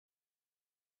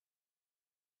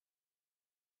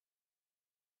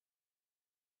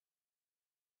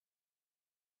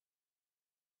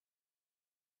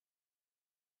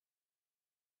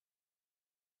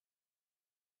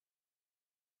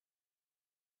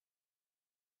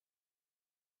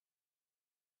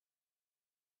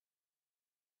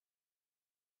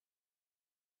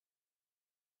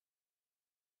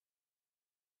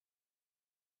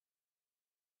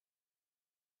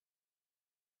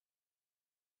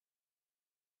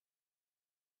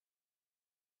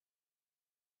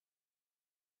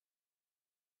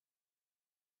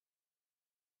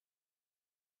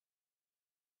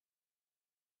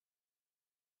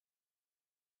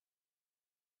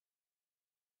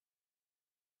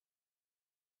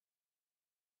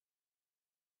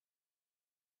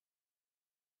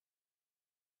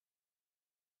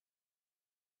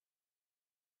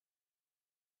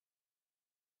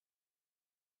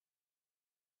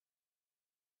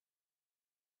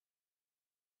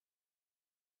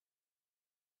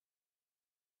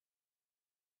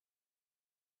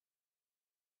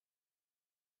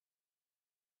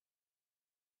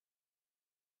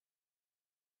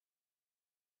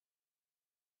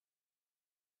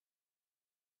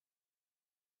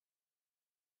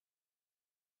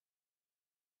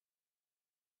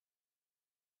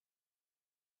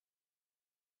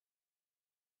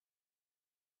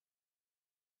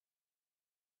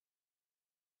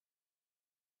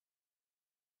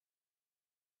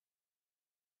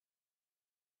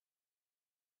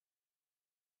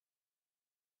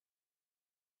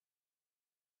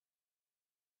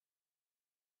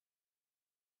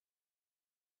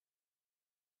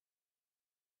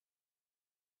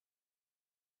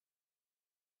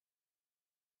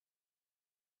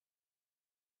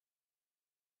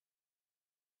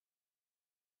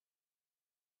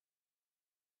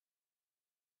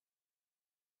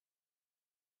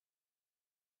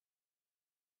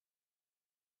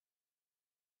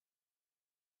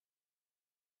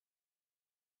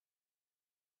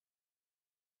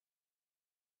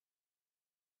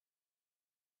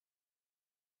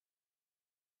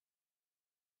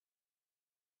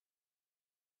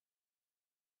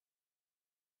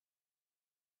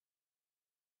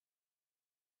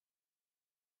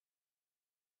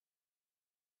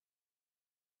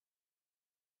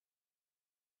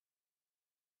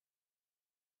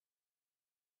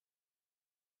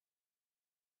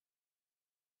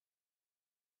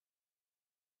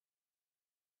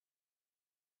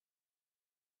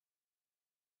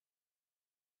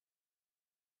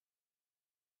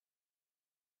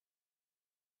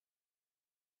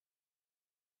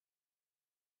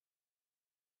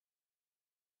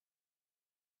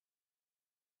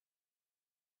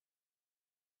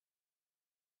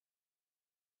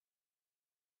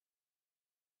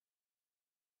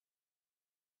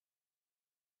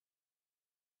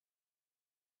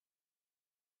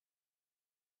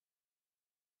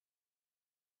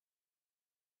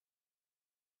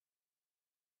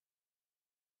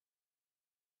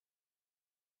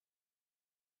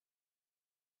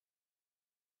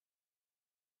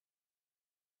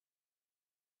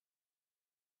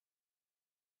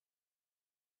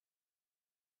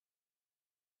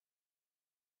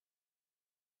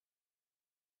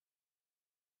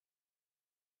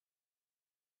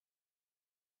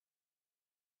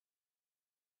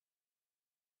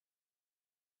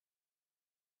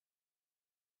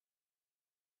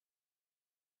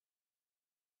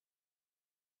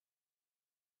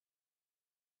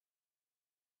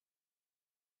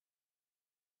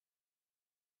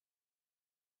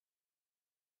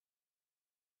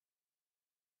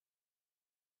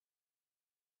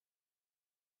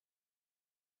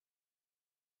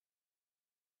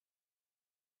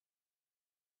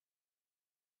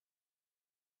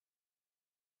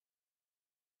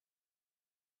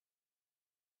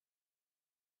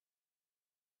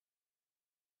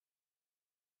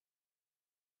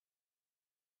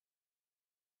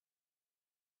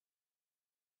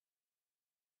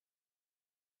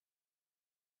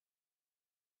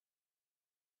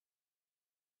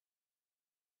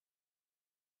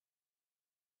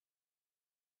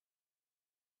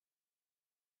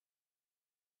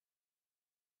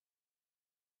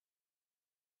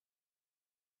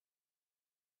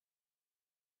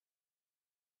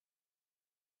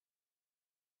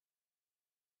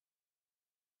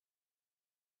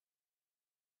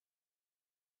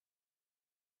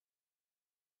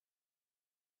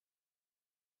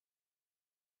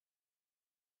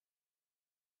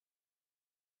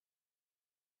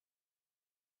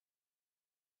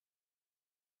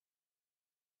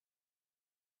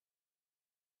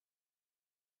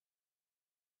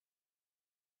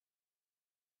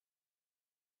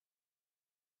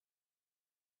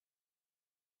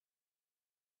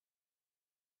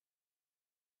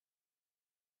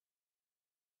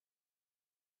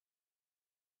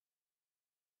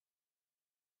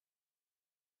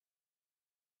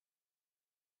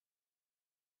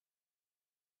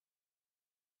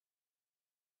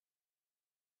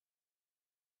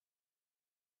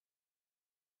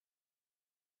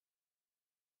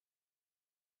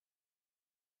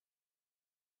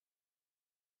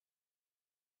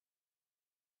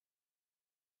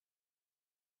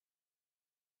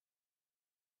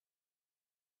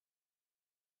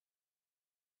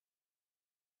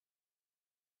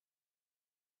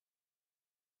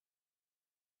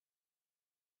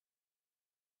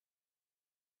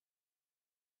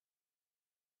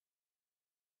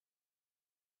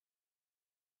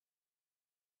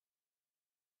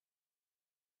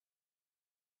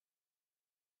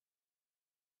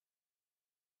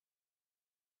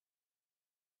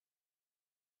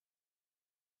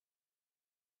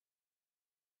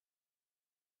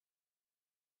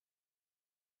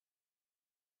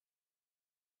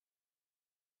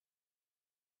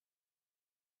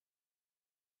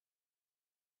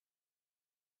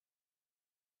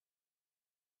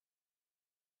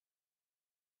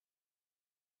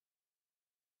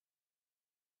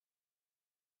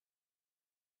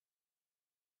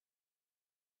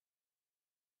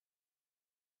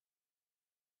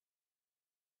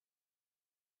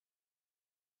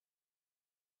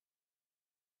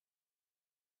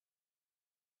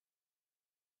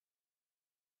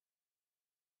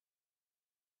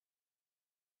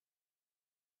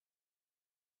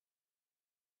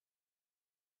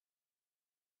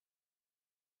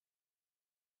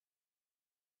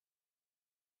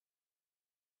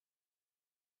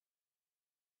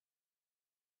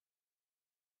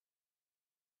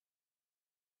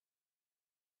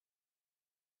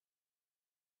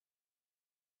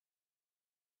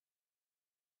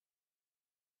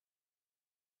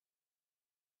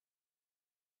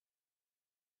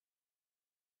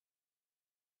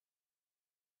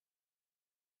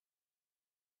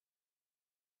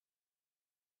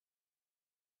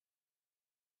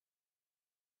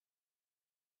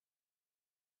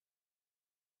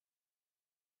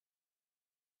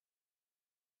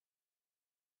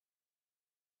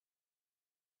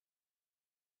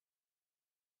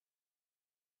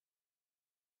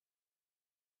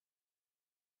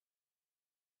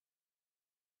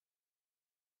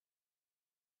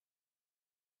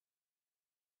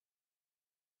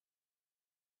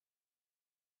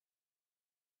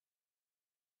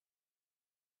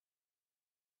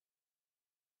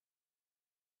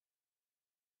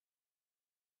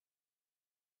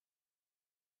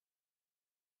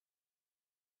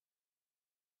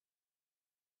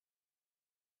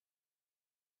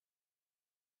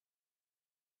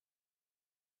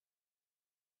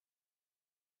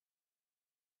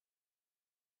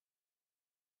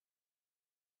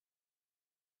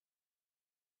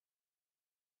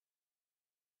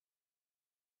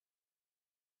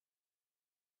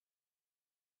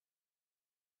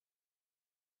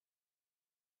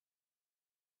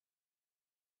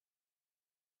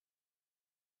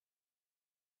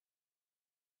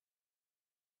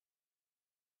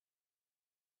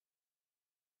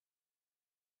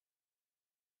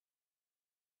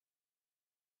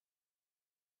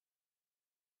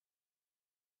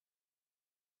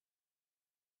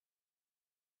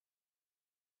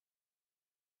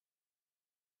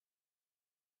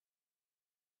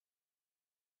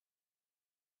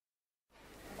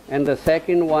And the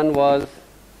second one was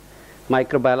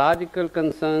microbiological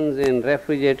concerns in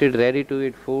refrigerated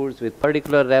ready-to-eat foods with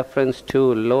particular reference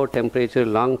to low temperature,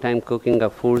 long time cooking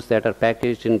of foods that are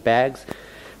packaged in bags,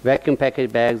 vacuum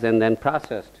packaged bags, and then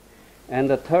processed. And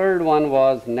the third one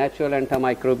was natural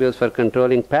antimicrobials for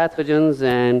controlling pathogens,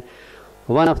 and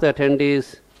one of the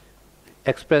attendees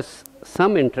expressed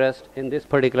some interest in this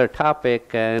particular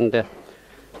topic, and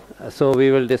so we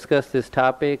will discuss this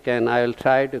topic, and I will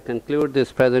try to conclude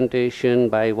this presentation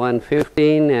by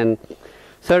 1:15, and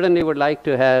certainly would like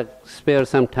to spare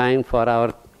some time for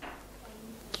our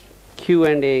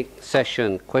Q&A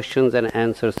session, questions and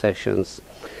answer sessions.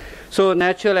 So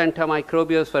natural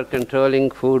antimicrobials for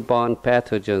controlling foodborne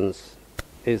pathogens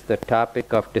is the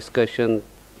topic of discussion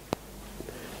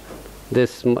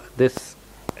this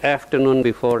afternoon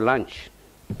before lunch.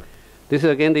 This is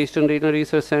again the Eastern Regional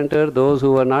Research Center. Those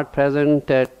who were not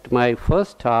present at my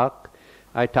first talk,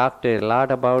 I talked a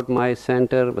lot about my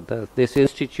center, this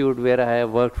institute where I have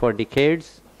worked for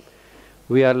decades.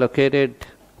 We are located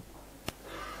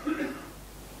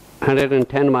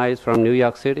 110 miles from New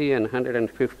York City and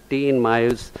 150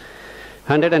 miles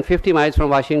from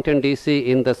Washington, D.C.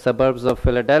 in the suburbs of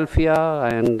Philadelphia.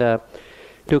 And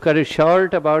to cut it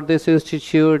short about this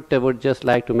institute, I would just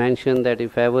like to mention that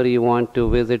if ever you want to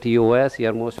visit US, you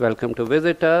are most welcome to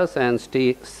visit us and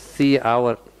see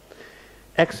our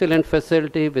excellent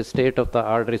facility with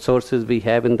state-of-the-art resources we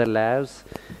have in the labs,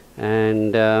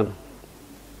 and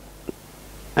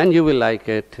you will like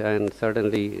it, and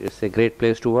certainly it's a great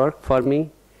place to work for me,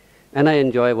 and I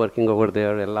enjoy working over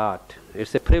there a lot.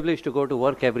 It's a privilege to go to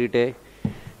work every day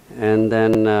and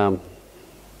then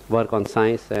work on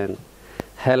science and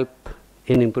help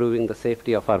in improving the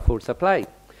safety of our food supply.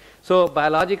 So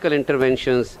biological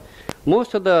interventions,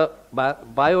 most of the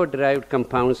bio-derived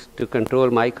compounds to control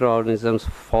microorganisms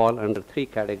fall under three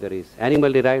categories: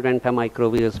 animal-derived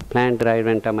antimicrobials, plant-derived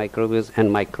antimicrobials, and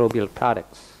microbial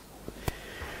products.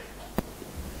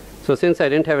 So since I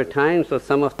didn't have a time, so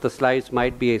some of the slides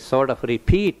might be a sort of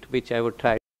repeat, which I would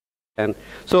try. And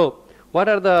so what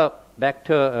are the back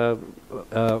to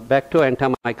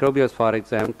antimicrobials, for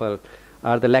example,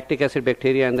 are the lactic acid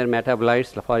bacteria and their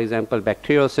metabolites, for example,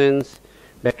 bacteriocins,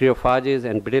 bacteriophages,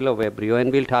 and britillobacteria,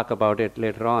 and we'll talk about it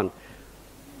later on.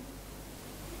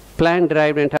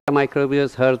 Plant-derived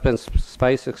antimicrobials, herbs and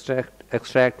spice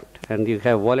extract, and you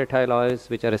have volatile oils,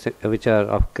 which are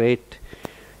of great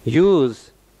use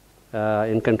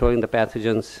in controlling the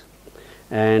pathogens,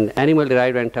 and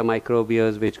animal-derived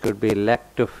antimicrobials, which could be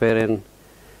lactoferrin,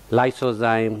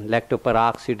 lysozyme,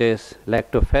 lactoperoxidase,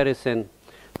 lactoferricin.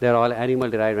 They're all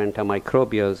animal-derived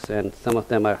antimicrobials, and some of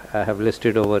them I have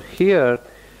listed over here.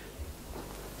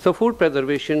 So food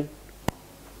preservation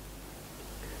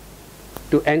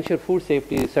to ensure food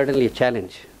safety is certainly a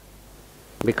challenge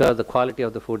because the quality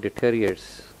of the food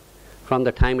deteriorates from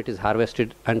the time it is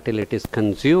harvested until it is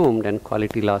consumed, and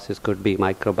quality losses could be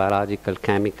microbiological,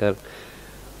 chemical,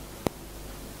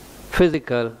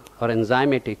 physical, or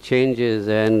enzymatic changes.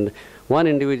 And one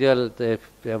individual,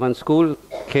 one school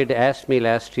kid asked me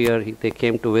last year, they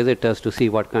came to visit us to see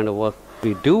what kind of work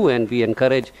we do, and we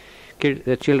encourage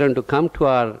the children to come to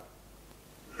our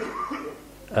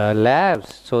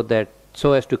labs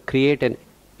so as to create an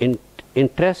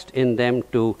interest in them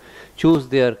to choose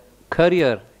their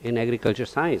career in agriculture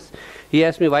science. He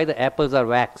asked me why the apples are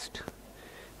waxed.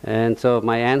 And so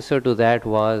my answer to that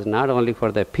was not only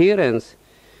for the appearance,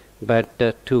 but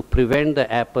to prevent the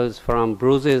apples from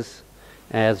bruises,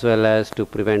 as well as to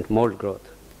prevent mold growth.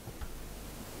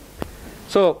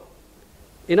 So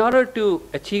in order to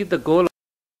achieve the goal of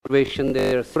preservation,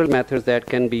 there are several methods that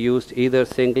can be used either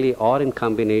singly or in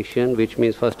combination, which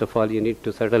means first of all you need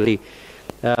to certainly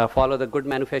follow the good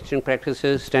manufacturing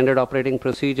practices, standard operating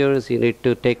procedures. You need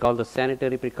to take all the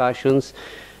sanitary precautions,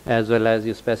 as well as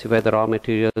you specify the raw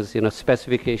materials,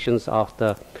 specifications of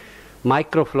the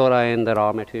microflora in the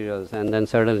raw materials, and then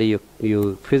certainly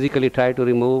you physically try to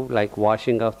remove, like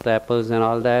washing of the apples and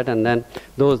all that, and then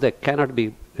those that cannot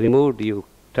be removed, you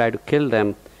try to kill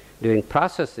them during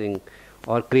processing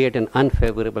or create an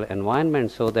unfavorable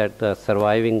environment so that the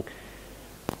surviving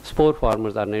spore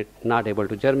formers are not able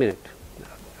to germinate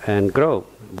and grow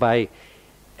by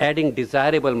adding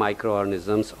desirable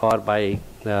microorganisms or by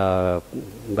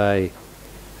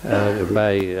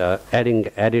adding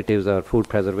additives or food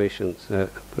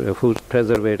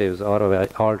preservatives, or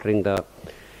altering the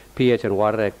pH and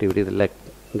water activity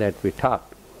that we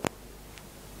talked.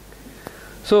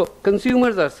 So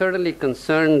consumers are certainly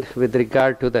concerned with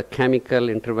regard to the chemical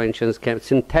interventions,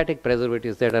 synthetic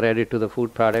preservatives that are added to the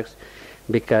food products,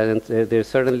 because there's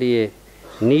certainly a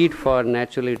need for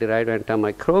naturally derived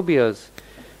antimicrobials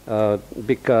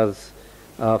because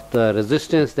of the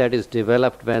resistance that is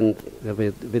developed when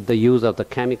with the use of the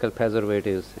chemical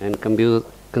preservatives, and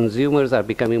consumers are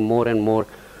becoming more and more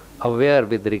aware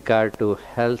with regard to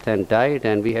health and diet,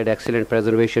 and we had excellent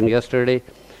preservation yesterday,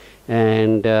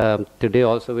 and today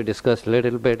also we discussed a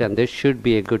little bit, and this should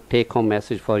be a good take-home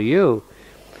message for you,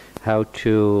 how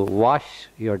to wash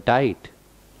your diet.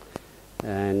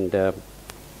 And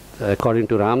according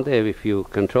to Ramdev, if you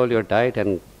control your diet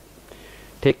and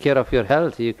take care of your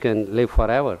health, you can live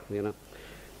forever, you know.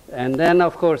 And then,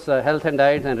 of course, health and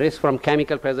diet and risk from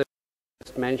chemical preservation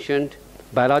mentioned.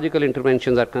 Biological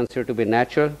interventions are considered to be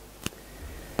natural.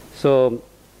 So,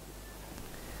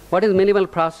 what is minimal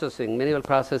processing? Minimal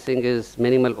processing is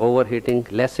minimal overheating,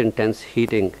 less intense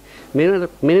heating.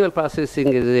 Minimal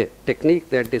processing is a technique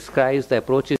that describes the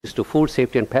approaches to food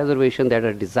safety and preservation that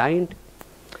are designed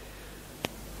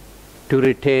to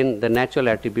retain the natural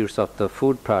attributes of the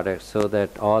food product, so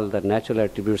that all the natural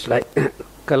attributes like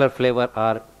color, flavor,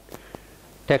 or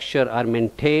texture are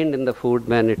maintained in the food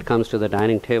when it comes to the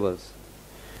dining tables.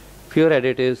 Fewer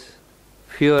additives,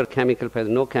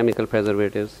 no chemical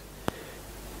preservatives,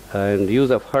 and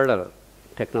use of hurdle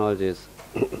technologies.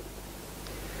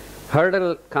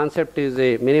 Hurdle concept is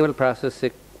a minimal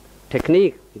processing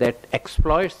technique that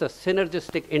exploits the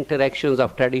synergistic interactions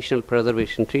of traditional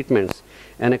preservation treatments.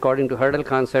 And according to hurdle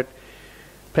concept,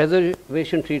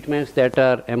 preservation treatments that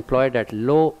are employed at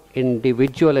low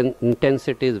individual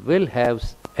intensities will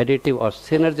have additive or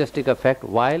synergistic effect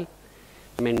while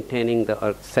maintaining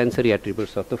the sensory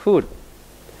attributes of the food.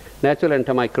 Natural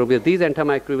antimicrobials. These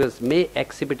antimicrobials may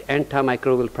exhibit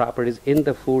antimicrobial properties in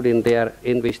the food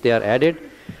in which they are added,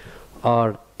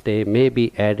 or they may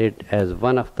be added as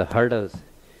one of the hurdles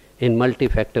in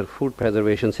multi-factor food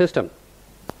preservation system.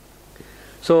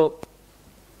 So,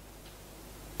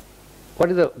 what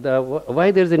is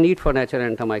why there is a need for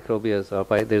natural antimicrobials, or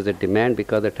why there is a demand?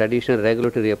 Because the traditional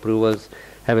regulatory approvals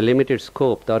have a limited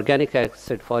scope. The organic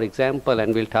acid, for example,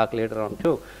 and we'll talk later on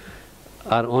too,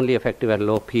 are only effective at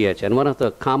low pH. And one of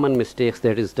the common mistakes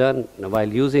that is done while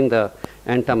using the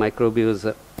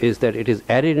antimicrobials is that it is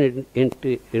added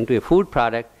into a food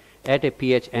product at a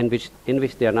pH in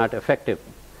which they are not effective.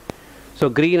 So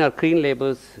green or clean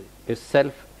labels is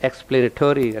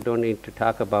self-explanatory. I don't need to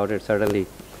talk about it certainly.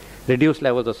 Reduced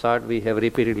levels of salt, we have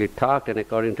repeatedly talked, and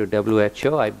according to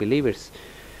WHO, I believe it's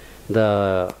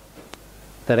the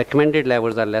recommended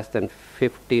levels are less than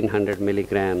 1500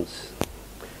 milligrams.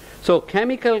 So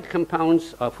chemical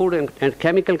compounds, food and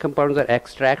chemical compounds are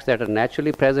extracts that are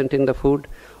naturally present in the food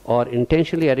or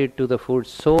intentionally added to the food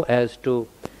so as to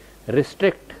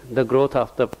restrict the growth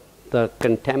of the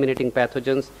contaminating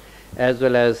pathogens, as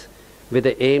well as with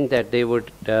the aim that they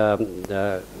would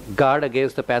guard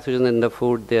against the pathogens in the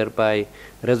food, thereby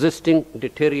resisting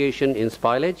deterioration in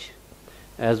spoilage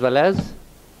as well as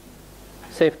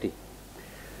safety.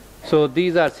 So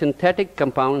these are synthetic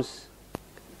compounds.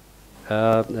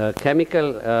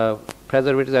 Chemical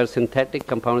preservatives are synthetic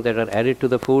compounds that are added to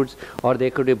the foods, or they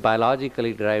could be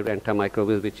biologically derived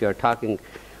antimicrobials, which you are talking,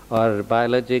 or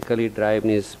biologically derived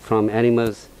means from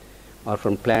animals or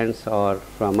from plants or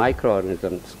from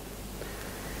microorganisms.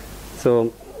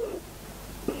 So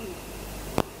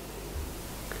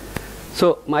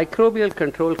microbial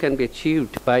control can be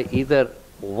achieved by either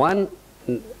one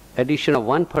addition of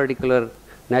one particular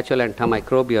natural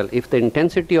antimicrobial. If the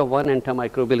intensity of one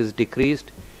antimicrobial is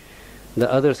decreased,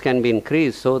 the others can be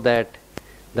increased so that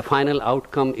the final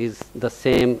outcome is the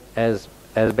same as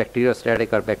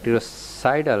bacteriostatic or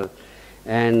bactericidal.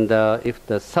 And if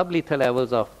the sublethal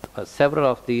levels of several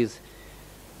of these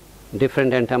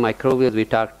different antimicrobials we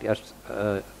talked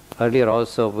earlier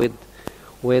also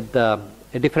with a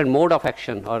different mode of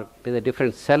action or with a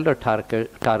different cellular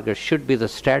target should be the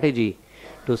strategy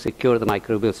to secure the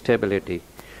microbial stability,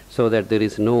 so that there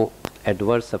is no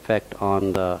adverse effect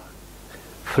on the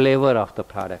flavor of the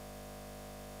product.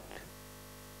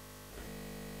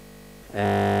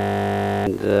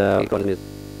 And is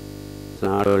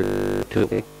not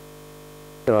to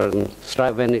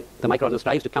strive when the microorganism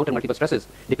strives to counter multiple stresses,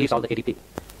 depletes all the ATP.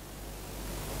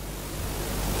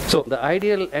 So the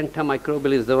ideal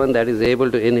antimicrobial is the one that is able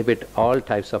to inhibit all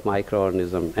types of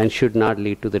microorganisms and should not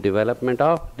lead to the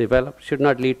should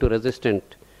not lead to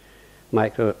resistant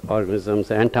microorganisms,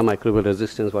 antimicrobial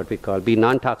resistance, what we call, be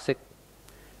non-toxic,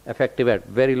 effective at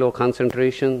very low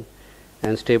concentration,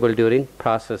 and stable during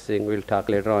processing. We'll talk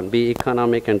later on. Be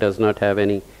economic and does not have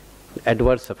any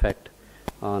adverse effect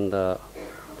on the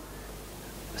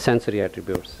sensory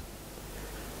attributes.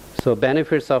 So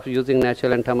benefits of using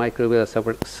natural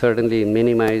antimicrobials certainly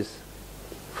minimize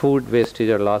food wastage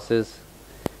or losses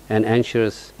and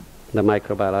ensures the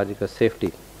microbiological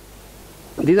safety.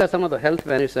 These are some of the health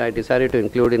benefits I decided to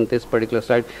include in this particular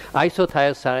slide.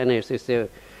 Isothiocyanates is a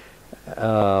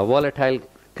volatile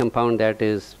compound that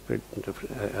is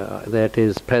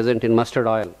present in mustard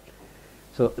oil.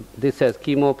 So this has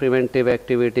chemopreventive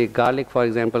activity. Garlic, for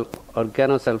example,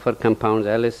 organosulfur compounds,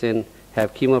 allicin,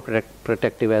 have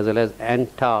chemoprotective as well as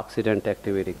antioxidant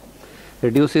activity.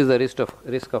 Reduces the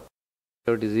risk of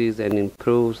disease and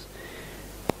improves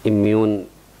immune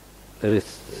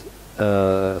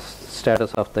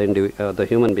status of the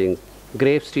human beings.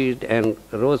 Grapeseed and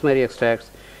rosemary extracts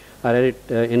are added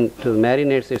into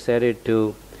marinades. It's added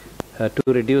to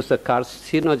reduce the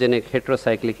carcinogenic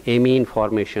heterocyclic amine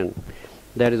formation.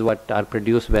 That is what are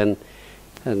produced when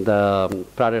the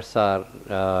products are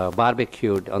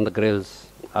barbecued on the grills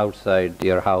outside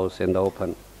your house in the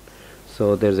open.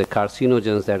 So there's a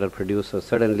carcinogens that are produced. So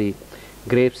certainly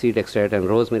grapeseed extract and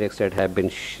rosemary extract have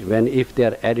been, if they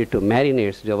are added to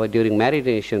marinades during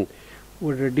marination,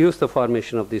 would reduce the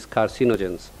formation of these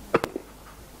carcinogens.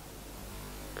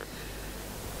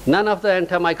 None of the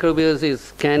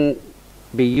antimicrobials can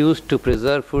be used to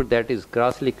preserve food that is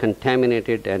grossly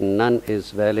contaminated, and none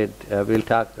is valid.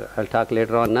 I'll talk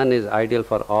later on. None is ideal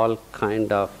for all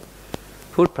kind of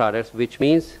food products, which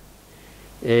means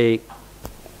a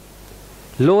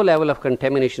low level of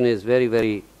contamination is very,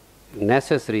 very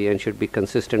necessary and should be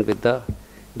consistent with the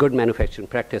good manufacturing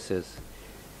practices.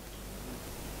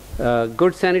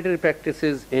 Good sanitary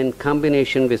practices in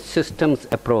combination with systems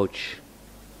approach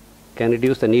can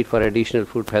reduce the need for additional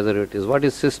food preservatives. What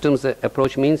is systems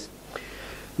approach means?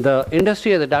 The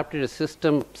industry has adopted a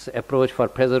systems approach for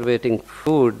preserving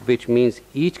food, which means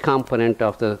each component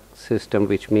of the system,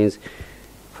 which means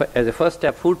as a first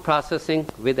step, food processing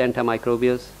with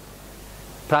antimicrobials,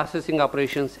 processing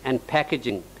operations, and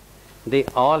packaging. They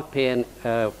all play an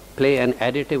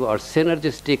additive or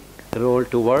synergistic role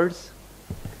towards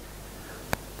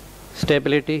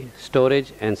stability,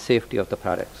 storage, and safety of the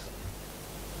products.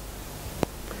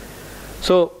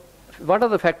 So, what are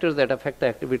the factors that affect the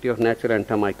activity of natural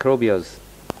antimicrobials?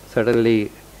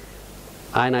 Certainly,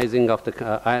 ionizing of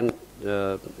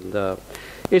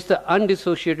it's the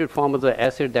undissociated form of the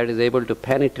acid that is able to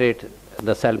penetrate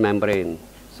the cell membrane.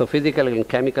 So, physical and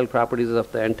chemical properties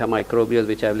of the antimicrobials,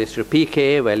 which I've listed,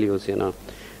 pKa values,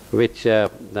 which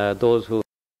those who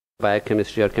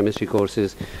biochemistry or chemistry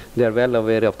courses, they are well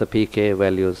aware of the pKa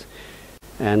values.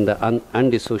 And the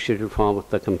undissociated form of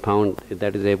the compound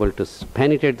that is able to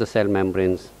penetrate the cell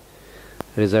membranes,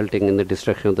 resulting in the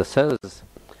destruction of the cells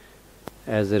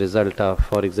as a result of,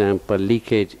 for example,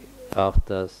 leakage of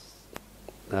the,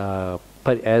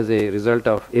 as a result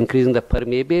of increasing the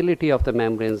permeability of the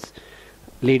membranes,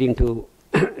 leading to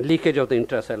leakage of the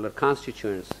intracellular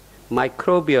constituents.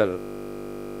 Microbial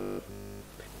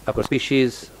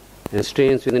species and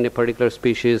strains within a particular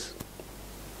species,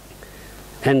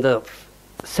 and the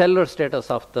cellular status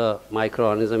of the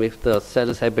microorganism. If the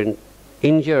cells have been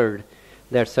injured,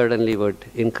 that certainly would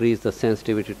increase the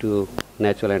sensitivity to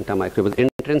natural antimicrobials.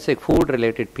 Intrinsic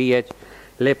food-related pH,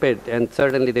 lipid, and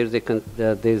certainly there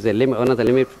is a limit. One of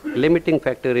the limiting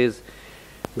factor is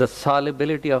the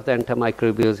solubility of the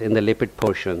antimicrobials in the lipid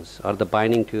portions, or the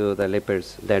binding to the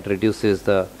lipids, that reduces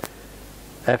the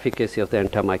efficacy of the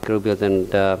antimicrobials.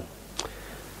 And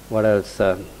what else?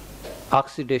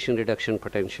 Oxidation reduction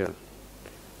potential.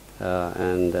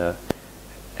 And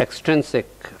extrinsic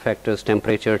factors,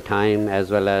 temperature, time, as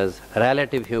well as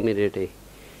relative humidity,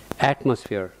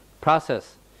 atmosphere,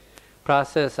 process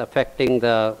affecting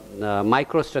the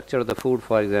microstructure of the food,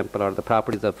 for example, or the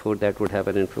properties of food, that would have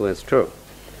an influence too.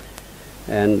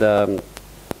 And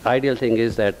ideal thing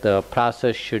is that the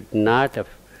process should not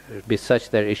be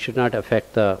such that it should not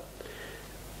affect the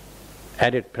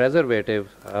added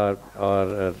preservative,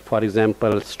 or for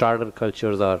example, starter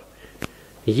cultures or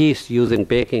yeast used in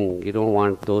baking. You don't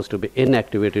want those to be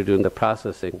inactivated during the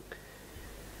processing.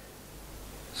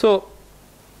 So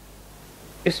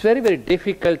it's very, very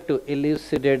difficult to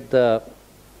elucidate the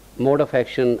mode of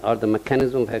action or the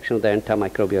mechanism of action of the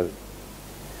antimicrobial.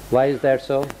 Why is that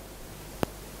so?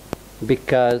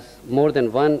 Because more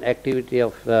than one activity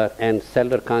of and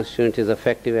cellular constituent is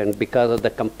effective, and because of the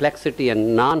complexity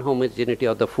and non-homogeneity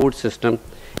of the food system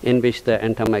in which the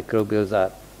antimicrobials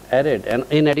are added. And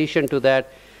in addition to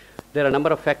that, there are a number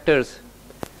of factors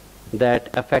that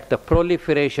affect the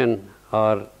proliferation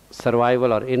or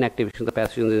survival or inactivation of the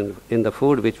pathogens in the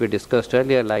food, which we discussed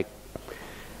earlier, like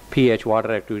pH,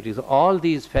 water activities. All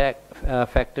these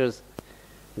factors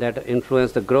that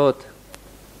influence the growth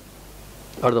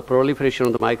or the proliferation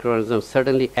of the microorganisms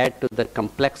certainly add to the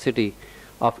complexity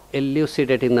of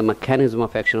elucidating the mechanism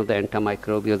of action of the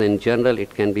antimicrobial. In general,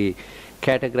 it can be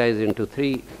categorized into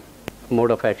three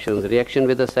mode of actions: reaction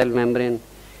with the cell membrane,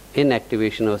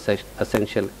 inactivation of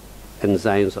essential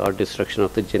enzymes, or destruction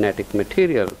of the genetic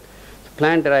material.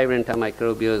 Plant-derived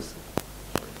antimicrobials,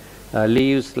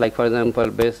 leaves like, for example,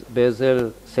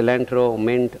 basil, cilantro,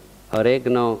 mint,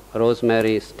 oregano,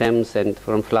 rosemary, stems, and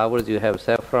from flowers you have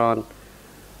saffron,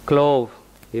 clove.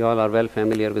 You all are well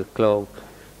familiar with clove.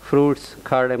 Fruits,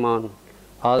 cardamom,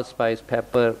 allspice,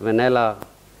 pepper, vanilla.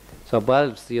 So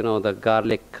bulbs, you know, the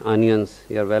garlic, onions,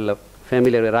 you are well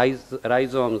familiar with.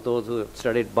 Rhizomes, those who have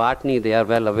studied botany, they are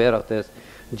well aware of this.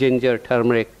 Ginger,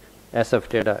 turmeric,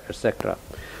 asafoetida, etc.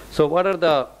 So what are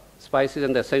the spices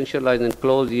and the essential oils? In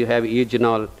cloves you have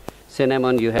eugenol,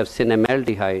 cinnamon you have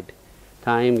cinnamaldehyde,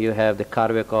 thyme you have the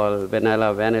carvacol,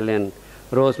 vanilla, vanillin,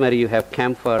 rosemary you have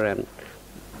camphor, and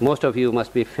most of you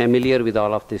must be familiar with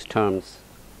all of these terms.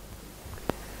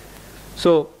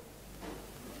 So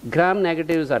gram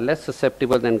negatives are less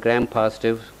susceptible than gram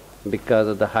positives because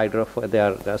of the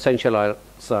the essential oils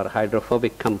are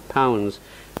hydrophobic compounds,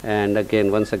 and again,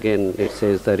 once again, it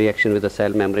says the reaction with the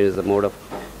cell membrane is the mode of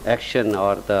action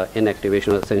or the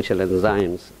inactivation of essential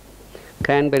enzymes.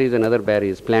 Cranberries and other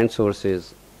berries, plant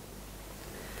sources.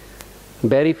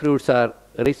 Berry fruits are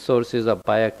rich sources of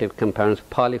bioactive compounds,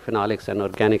 polyphenolics and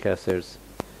organic acids.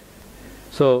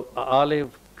 So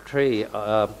olive tree,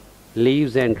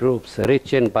 leaves and roots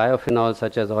rich in biophenols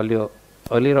such as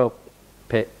oleuropein,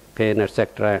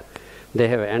 etc. They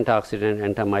have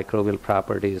antioxidant, antimicrobial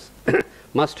properties.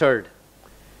 Mustard,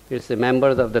 it's the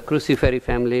members of the crucifery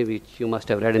family, which you must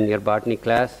have read in your botany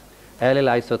class. Allyl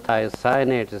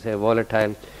isothiocyanate is a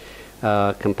volatile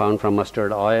compound from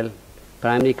mustard oil.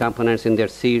 Primary components in their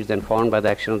seeds and formed by the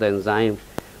action of the enzyme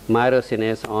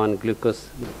myrosinase on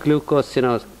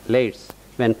glucosinolates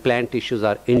when plant tissues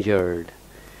are injured.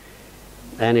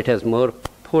 And it has more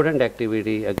potent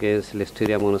activity against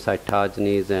Listeria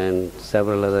monocytogenes and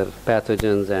several other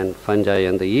pathogens and fungi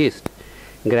and the yeast.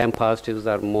 Gram positives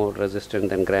are more resistant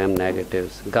than gram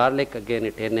negatives. Garlic, again,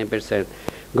 it inhibits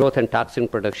growth and toxin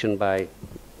production by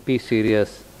P.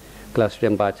 cereus,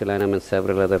 Clostridium botulinum, and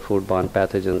several other foodborne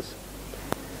pathogens.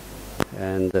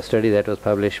 And the study that was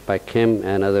published by Kim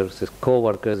and others, his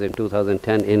co-workers in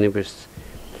 2010, inhibits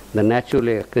the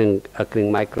naturally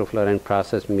occurring microflora in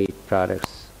processed meat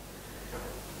products.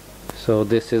 So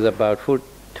this is about food.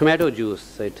 Tomato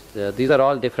juice. These are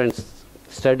all different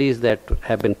studies that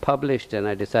have been published, and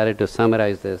I decided to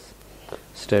summarize these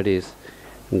studies.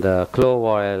 The clove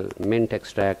oil, mint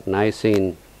extract,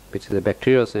 niacin, which is a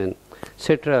bacteriocin,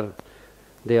 citral,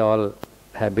 they all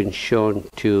have been shown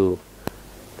to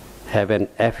have an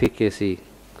efficacy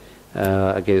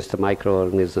against the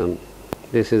microorganism.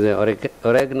 This is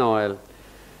oregano oil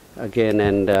again,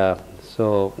 and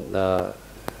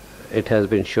it has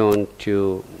been shown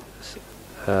to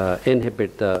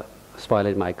inhibit the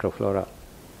spoilage microflora.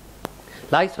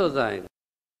 Lysozyme,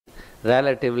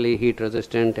 relatively heat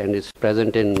resistant and is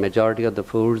present in majority of the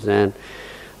foods, and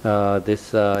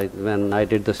when I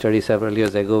did the study several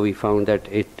years ago, we found that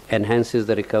it enhances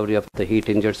the recovery of the heat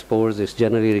injured spores. It's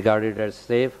generally regarded as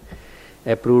safe,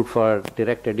 approved for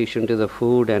direct addition to the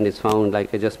food, and is found,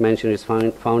 like I just mentioned, it's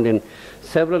found in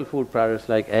several food products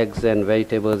like eggs and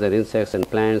vegetables and insects and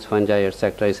plants, fungi,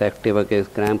 etc. It's active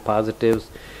against gram positives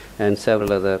and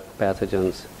several other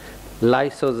pathogens.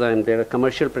 Lysozyme, there are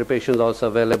commercial preparations also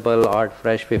available, Art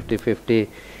Fresh 50/50,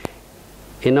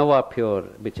 Innova Pure,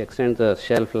 which extends the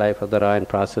shelf life of the raw and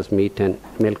processed meat and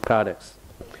milk products.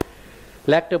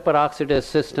 Lactoperoxidase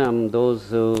system, those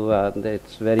who have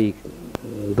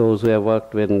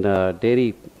worked with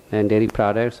dairy and dairy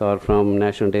products or from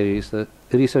National Dairy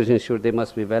Research Institute, they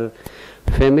must be well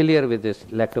familiar with this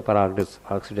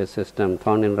lactoperoxidase system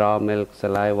found in raw milk,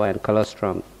 saliva, and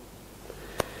colostrum.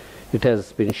 It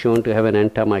has been shown to have an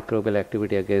antimicrobial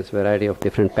activity against a variety of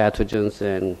different pathogens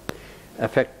and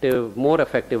more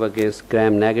effective against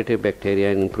gram-negative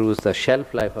bacteria, and improves the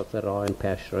shelf life of the raw and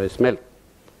pasteurized milk.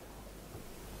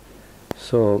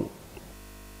 So,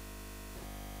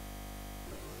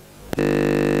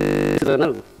 this is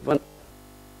another one.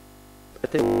 I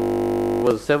think it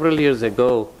was several years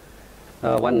ago,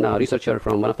 one researcher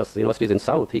from one of the universities in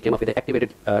South, he came up with an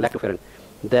activated lactoferrin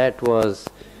that was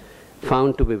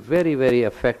found to be very, very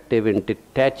effective in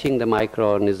detaching the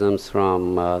microorganisms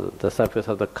from the surface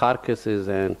of the carcasses,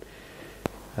 and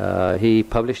he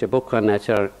published a book on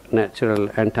natural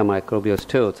antimicrobials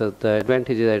too. So the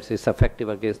advantage is that it's effective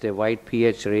against a wide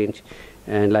pH range,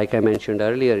 and like I mentioned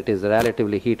earlier, it is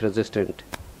relatively heat resistant.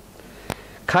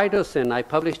 Chitosan, I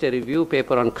published a review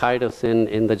paper on chitosan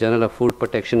in the Journal of Food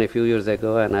Protection a few years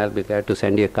ago, and I'll be glad to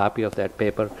send you a copy of that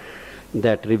paper.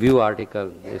 That review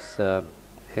article is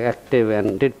active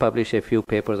and did publish a few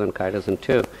papers on chitosan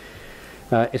too.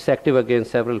 It's active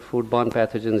against several foodborne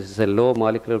pathogens. It's a low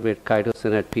molecular weight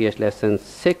chitosan at pH less than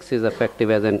 6 is effective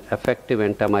as an effective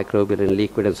antimicrobial in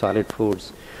liquid and solid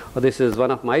foods. This is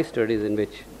one of my studies in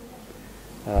which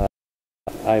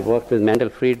I worked with Mendel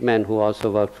Friedman, who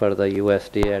also worked for the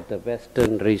USDA at the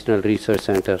Western Regional Research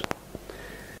Center.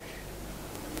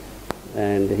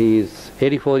 And he's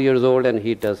 84 years old and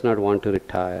he does not want to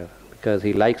retire because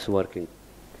he likes working.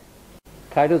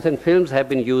 Chitosan films have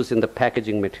been used in the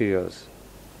packaging materials.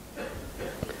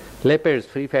 Lipids,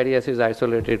 free fatty acids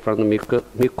isolated from the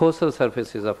mucosal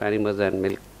surfaces of animals and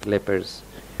milk lipids.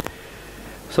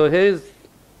 So here's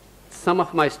some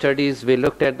of my studies. We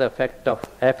looked at the effect of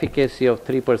efficacy of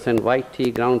 3% white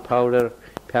tea, ground powder,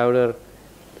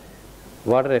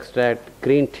 water extract,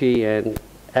 green tea, and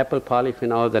apple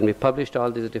polyphenols, and we published all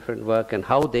these different work and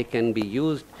how they can be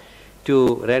used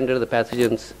to render the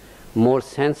pathogens more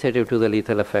sensitive to the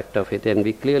lethal effect of it. And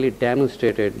we clearly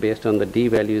demonstrated, based on the D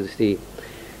values, see,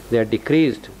 they are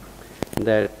decreased,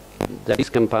 that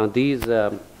these compounds, these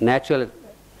natural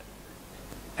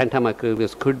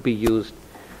antimicrobials could be used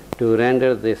to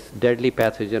render this deadly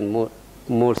pathogen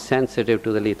more sensitive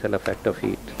to the lethal effect of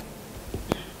heat.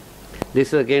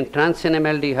 This is again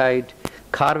trans-NMaldehyde,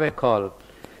 carvacol,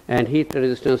 and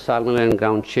heat-resistant salmonella in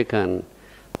ground chicken.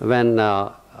 When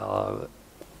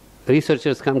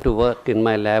researchers come to work in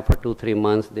my lab for 2-3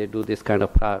 months, they do this kind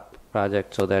of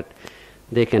project so that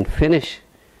they can finish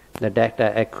the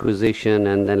data acquisition,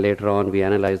 and then later on we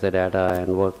analyze the data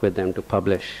and work with them to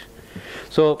publish.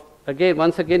 So again,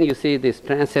 once again, you see this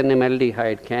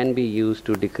trans-NMaldehyde can be used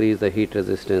to decrease the heat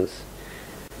resistance,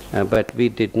 but we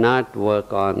did not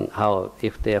work on how,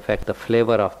 if they affect the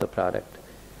flavor of the product.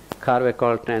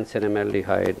 Carvacol,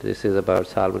 trans-NMaldehyde, this is about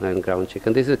salmonella and ground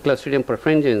chicken. This is Clostridium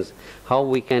perfringens, how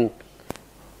we can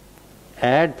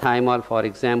add thymol, for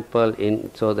example,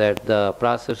 so that the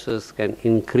processors can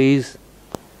increase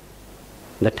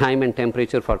the time and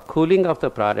temperature for cooling of the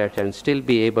product and still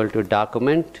be able to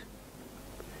document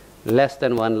less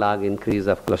than 1 log increase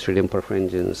of Clostridium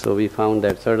perfringens. So we found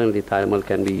that certainly thymol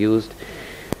can be used.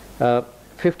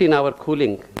 15-hour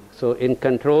cooling. So in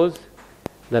controls,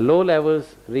 the low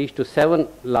levels reach to 7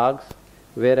 logs,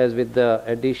 whereas with the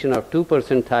addition of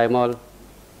 2% thymol,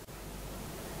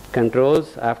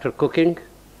 controls after cooking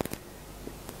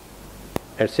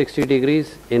at 60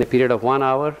 degrees in a period of 1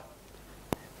 hour,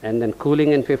 and then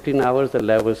cooling in 15 hours, the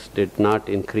levels did not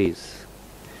increase.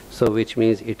 So which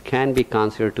means it can be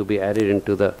considered to be added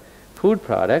into the food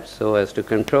products so as to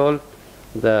control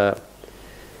the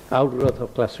outgrowth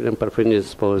of Clostridium perfringens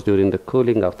spores during the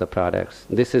cooling of the products.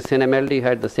 This is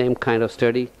cinnamaldehyde, the same kind of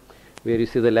study, where you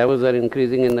see the levels are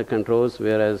increasing in the controls,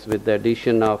 whereas with the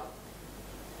addition of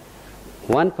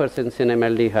 1%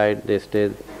 cinnamaldehyde, they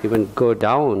still even go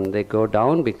down. They go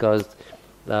down because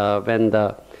when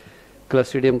the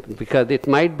Clostridium, because it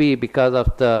might be because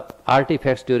of the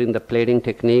artifacts during the plating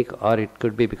technique, or it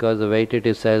could be because the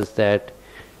vegetative cells that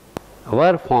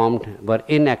were formed were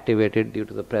inactivated due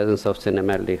to the presence of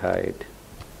cinnamaldehyde.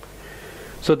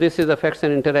 So this is effects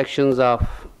and interactions of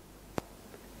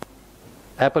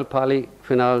apple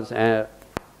polyphenols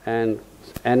and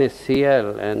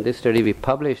NaCl, and this study we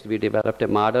published. We developed a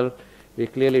model. We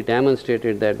clearly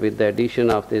demonstrated that with the addition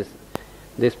of this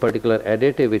particular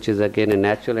additive, which is again a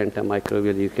natural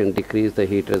antimicrobial, you can decrease the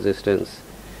heat resistance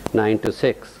 9 to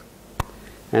 6.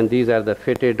 And these are the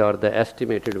fitted or the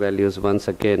estimated values once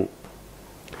again.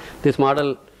 This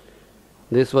model,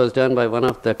 this was done by one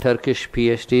of the Turkish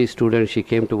PhD students. She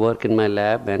came to work in my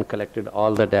lab and collected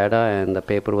all the data, and the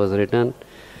paper was written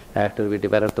after we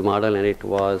developed the model, and it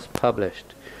was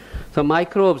published. So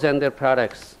microbes and their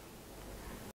products.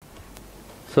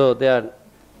 So they are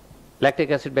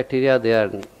lactic acid bacteria. They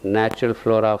are natural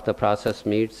flora of the processed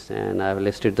meats, and I've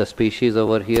listed the species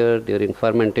over here. During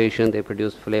fermentation, they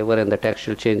produce flavor and the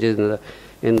textural changes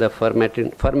in the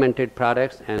fermented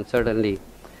products, and certainly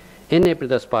inhibit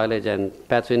the spoilage and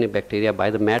pathogenic bacteria by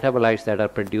the metabolites that are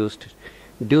produced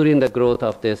during the growth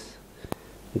of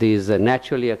these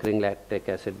naturally occurring lactic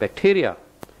acid bacteria.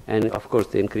 And of course,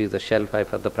 they increase the shelf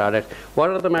life of the product. What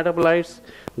are the metabolites?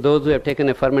 Those who have taken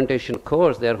a fermentation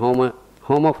course, they are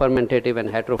homofermentative and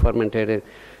heterofermentative,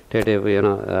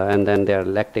 and then they are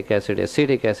lactic acid,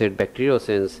 acetic acid,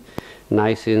 bacteriocins,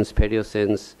 lysins,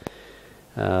 pedicins,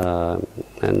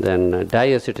 and then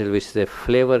diacetyl, which is a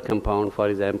flavor compound, for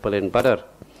example, in butter.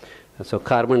 So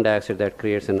carbon dioxide that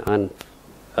creates an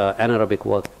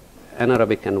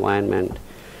anaerobic environment.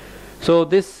 So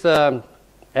these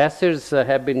acids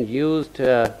have been used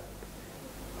for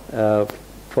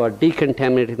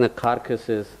decontaminating the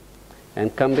carcasses,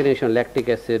 and combination of lactic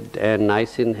acid and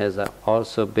niacin has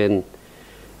also been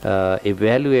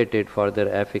evaluated for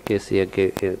their efficacy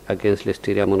against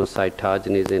Listeria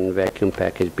monocytogenes in vacuum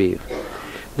packaged beef.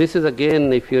 This is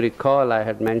again, if you recall, I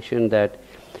had mentioned that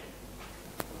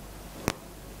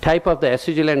type of the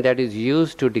acidulant that is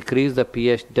used to decrease the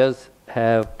pH does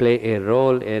play a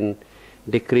role in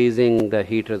decreasing the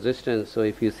heat resistance. So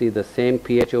if you see the same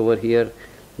pH over here,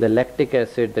 the lactic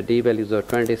acid, the D values are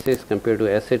 26 compared to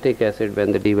acetic acid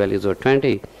when the D values are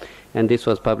 20. And this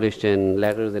was published in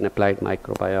Letters in Applied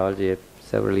Microbiology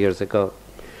several years ago.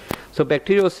 So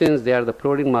bacteriocins, they are the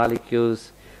protein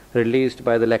molecules released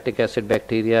by the lactic acid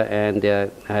bacteria, and they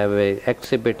have a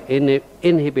exhibit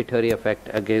inhibitory effect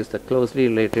against the closely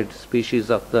related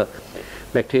species of the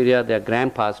bacteria. Their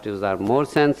gram positives are more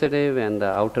sensitive, and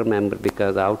the outer membrane,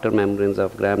 because the outer membranes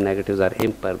of gram negatives are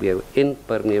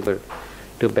impermeable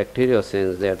to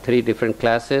bacteriocins. There are 3 different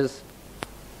classes.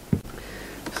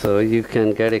 So you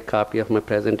can get a copy of my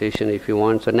presentation if you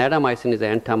want. So natamycin is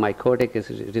an antimycotic.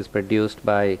 It is produced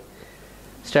by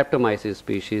Streptomyces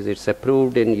species. It's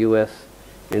approved in US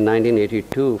in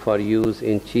 1982 for use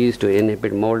in cheese to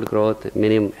inhibit mold growth.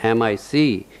 Minimum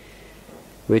MIC,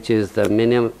 which is the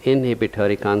minimum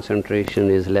inhibitory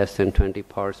concentration, is less than 20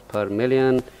 parts per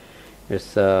million.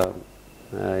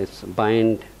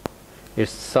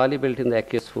 Its solubility in the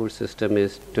aqueous food system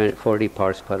is 40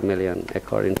 parts per million,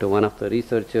 according to one of the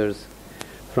researchers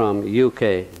from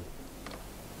UK.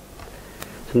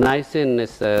 Niacin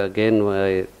is again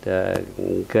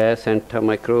gas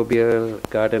antimicrobial,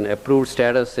 got an approved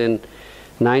status in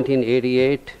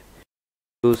 1988.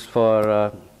 Used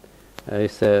for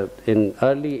in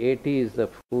early 80s,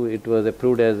 it was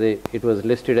approved as it was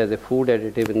listed as a food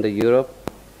additive in the Europe,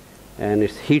 and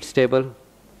it's heat stable.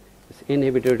 It's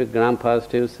inhibitor to gram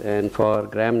positives, and for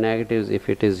gram negatives, if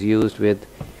it is used with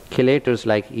chelators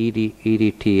like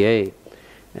EDTA.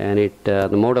 And the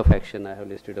mode of action I have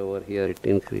listed over here, it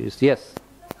increases. Yes?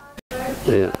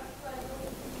 Yeah.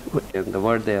 And the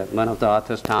word there, one of the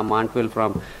authors, Tom Montville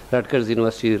from Rutgers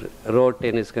University, wrote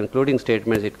in his concluding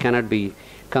statements, it cannot be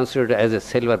considered as a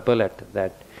silver bullet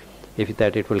that it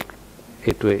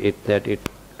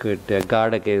could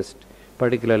guard against,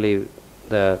 particularly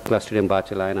the Clostridium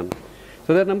botulinum.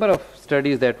 So there are a number of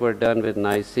studies that were done with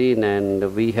niacin,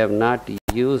 and we have not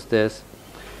used this.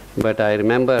 But I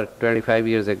remember 25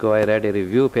 years ago I read a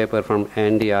review paper from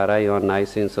NDRI on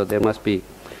niacin, so there must be,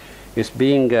 it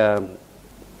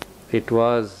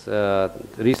was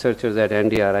researchers at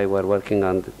NDRI were working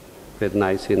on with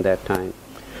niacin that time.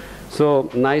 So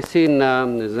niacin,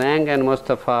 Zhang and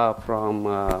Mustafa from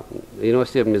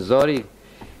University of Missouri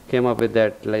came up with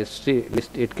that.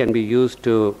 It can be used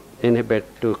to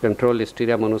control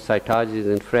Listeria monocytogenes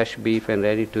in fresh beef and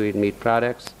ready-to-eat meat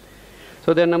products.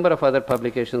 So there are a number of other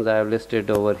publications I have listed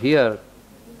over here.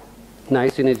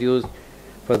 Niacin is used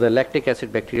for the lactic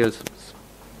acid bacterial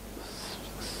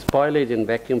spoilage in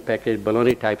vacuum packaged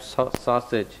bologna type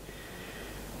sausage.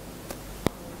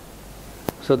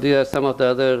 So these are some of the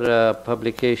other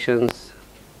publications.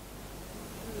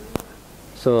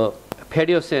 So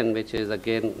pediocin, which is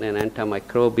again an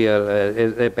antimicrobial,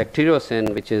 is a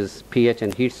bacteriocin, which is pH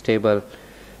and heat stable,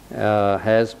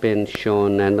 has been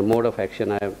shown, and the mode of action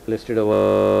I have listed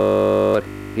over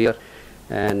here.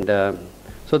 And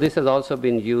so this has also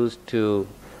been used to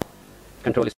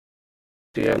control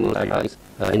in a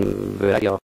variety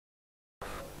of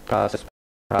processed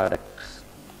products.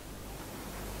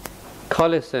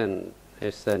 Colicin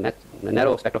is a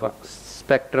narrow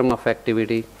spectrum of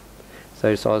activity, so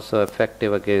it's also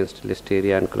effective against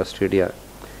Listeria and Clostridia.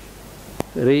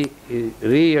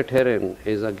 Reiotherine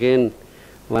is again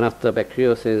one of the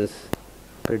bacteriocins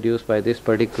produced by this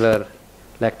particular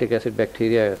lactic acid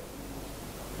bacteria,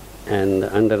 and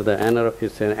under the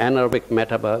it's an anaerobic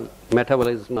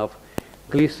metabolism of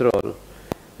glycerol,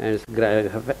 and it's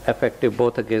effective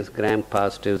both against gram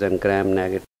positives and gram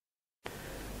negatives.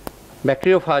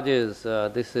 Bacteriophages,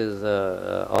 this is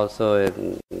also a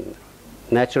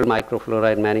natural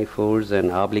microflora in many foods,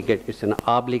 and it's an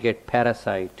obligate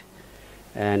parasite,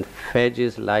 and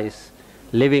phages lice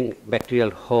living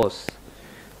bacterial hosts.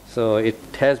 So it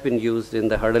has been used in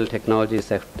the hurdle technologies,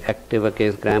 active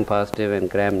against gram positive and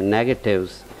gram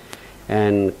negatives,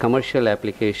 and commercial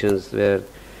applications where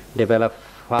develop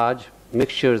phage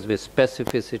mixtures with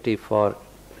specificity for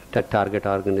target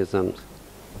organisms.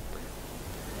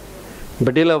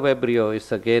 Badilla vibrio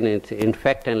is again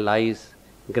infect and lyse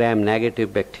gram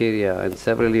negative bacteria, and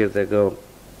several years ago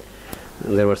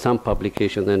there were some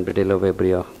publications in Badilla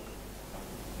vibrio.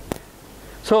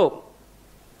 So,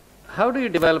 how do you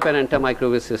develop an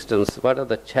antimicrobial systems? What are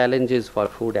the challenges for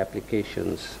food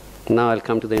applications? Now I'll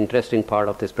come to the interesting part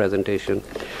of this presentation.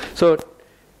 So,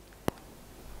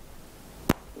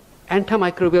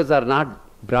 antimicrobials are not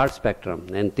broad spectrum,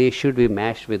 and they should be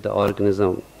matched with the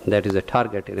organism that is a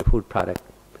target in a food product.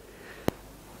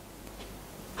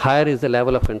 Higher is the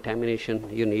level of contamination,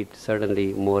 you need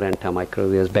certainly more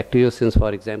antimicrobials. Bacteriocins,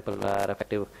 for example, are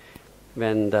effective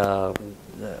when the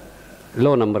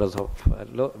low numbers of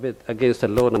against a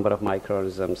low number of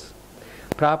microorganisms.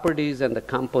 Properties and the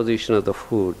composition of the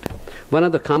food. One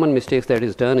of the common mistakes that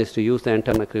is done is to use the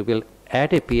antimicrobial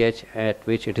at a pH at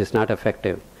which it is not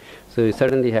effective. So you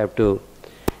certainly have to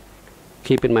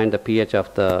keep in mind the pH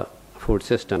of the food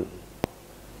system.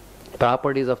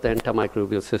 Properties of the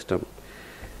antimicrobial system.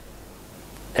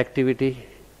 Activity,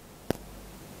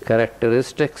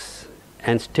 characteristics,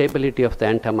 and stability of the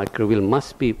antimicrobial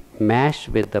must be matched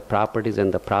with the properties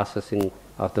and the processing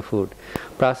of the food.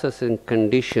 Processing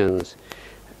conditions,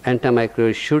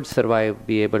 antimicrobials should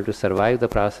be able to survive the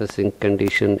processing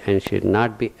condition and should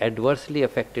not be adversely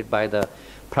affected by the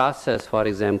process. For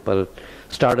example,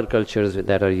 starter cultures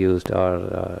that are used,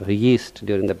 or yeast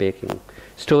during the baking.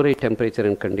 Storage temperature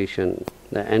and condition,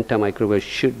 the antimicrobials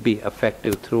should be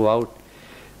effective throughout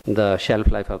the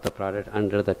shelf life of the product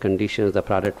under the conditions the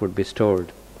product would be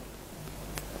stored.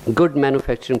 Good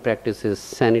manufacturing practices,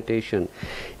 sanitation.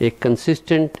 A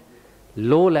consistent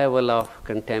low level of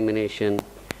contamination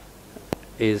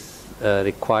is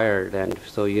required, and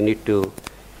so you need to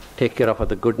take care of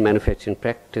the good manufacturing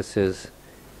practices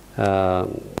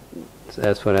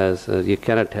as far as you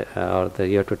cannot,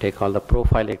 you have to take all the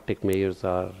prophylactic measures,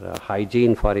 or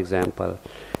hygiene, for example.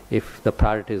 If the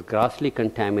product is grossly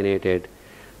contaminated,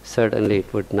 certainly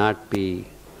it would not be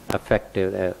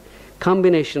effective.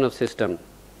 Combination of system.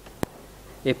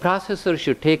 A processor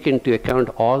should take into account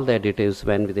all the additives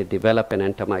when they develop an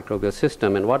antimicrobial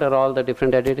system. And what are all the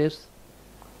different additives?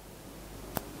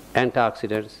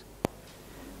 Antioxidants,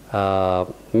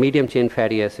 medium chain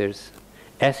fatty acids,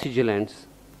 acidulants,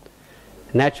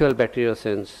 natural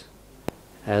bacteriocins,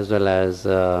 as well as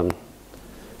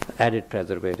added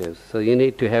preservatives. So you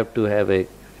need to have a,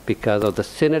 because of the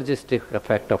synergistic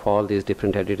effect of all these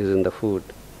different additives in the food.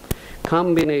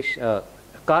 Combination,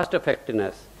 cost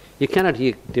effectiveness. You cannot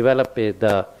develop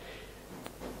the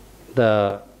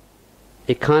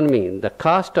economy. The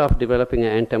cost of developing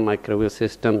an antimicrobial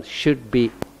system should be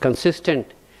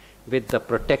consistent with the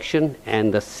protection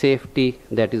and the safety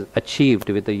that is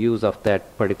achieved with the use of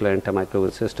that particular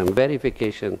antimicrobial system.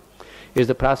 Verification is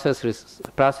the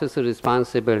processor's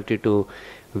responsibility to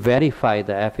verify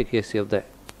the efficacy of the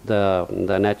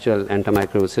natural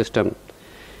antimicrobial system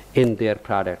in their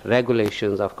product.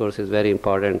 Regulations, of course, is very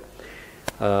important.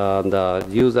 The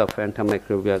use of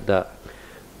antimicrobial, the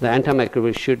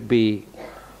antimicrobial should be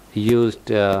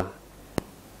used in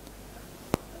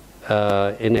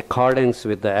accordance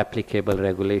with the applicable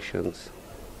regulations.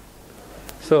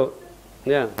 So,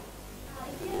 yeah.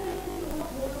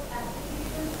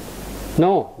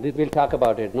 No, we'll talk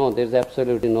about it. No, there's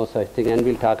absolutely no such thing, and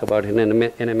we'll talk about it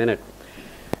in a minute.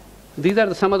 These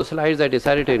are some of the slides I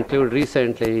decided to include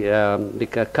recently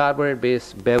because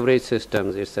carbohydrate-based beverage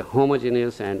systems, it's a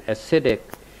homogeneous and acidic,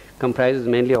 comprises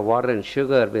mainly of water and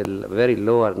sugar with very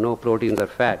low or no proteins or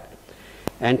fat.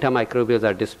 Antimicrobials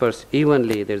are dispersed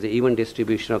evenly. There's an even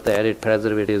distribution of the added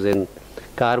preservatives in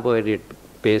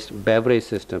carbohydrate-based beverage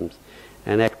systems.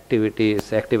 And activity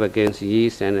is active against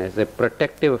yeast and has a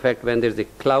protective effect when there's a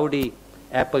cloudy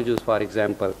apple juice, for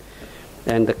example,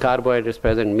 and the carbohydrates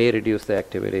present may reduce the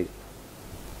activity.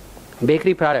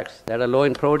 Bakery products that are low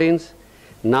in proteins,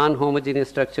 non-homogeneous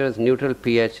structures, neutral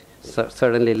pH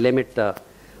certainly limit the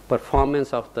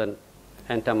performance of the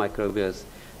antimicrobials,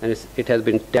 and it has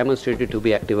been demonstrated to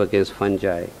be active against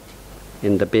fungi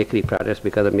in the bakery products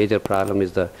because the major problem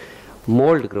is the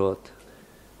mold growth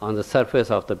on the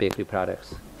surface of the bakery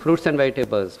products. Fruits and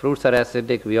vegetables. Fruits are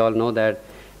acidic, we all know that,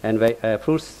 and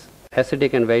fruits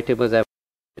acidic and vegetables have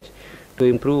to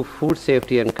improve food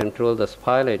safety and control the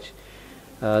spoilage.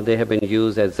 They have been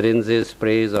used as rinses,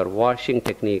 sprays, or washing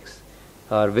techniques,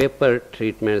 or vapor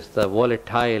treatments. The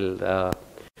volatile,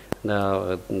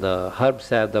 the herbs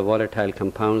have the volatile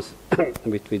compounds,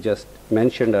 which we just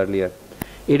mentioned earlier.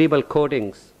 Edible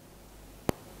coatings.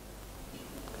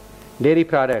 Dairy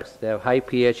products, they have high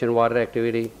pH and water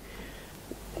activity.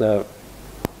 The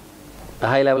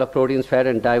high level of proteins, fat,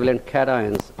 and divalent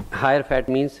cations. Higher fat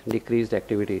means decreased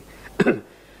activity.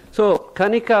 So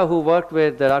Kanika, who worked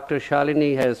with Dr.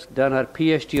 Shalini, has done her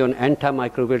PhD on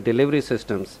antimicrobial delivery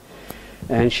systems,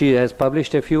 and she has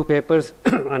published a few papers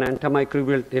on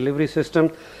antimicrobial delivery system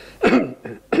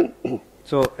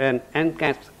So an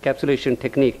encapsulation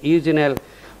technique, eugenol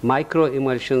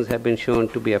microemulsions have been shown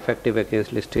to be effective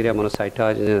against Listeria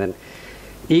monocytogenes and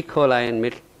E. coli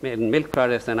in milk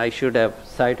products, and I should have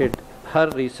cited her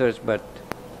research, but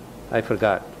I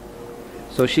forgot.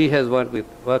 So she has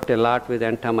worked a lot with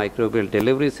antimicrobial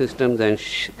delivery systems, and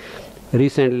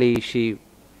recently she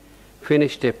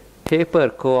finished a paper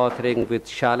co-authoring with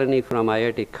Shalini from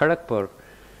IIT Kharagpur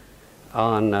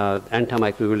on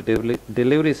antimicrobial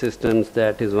delivery systems.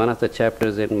 That is one of the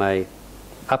chapters in my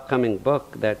upcoming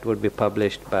book that would be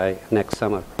published by next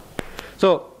summer.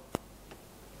 So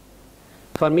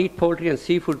for meat, poultry, and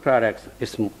seafood products,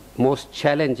 it's most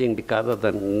challenging because of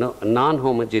the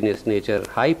non-homogeneous nature,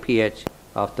 high pH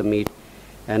of the meat,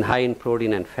 and high in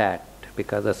protein and fat,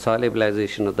 because of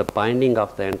solubilization of the binding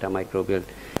of the antimicrobial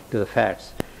to the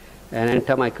fats. And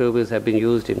antimicrobials have been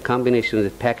used in combination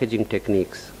with packaging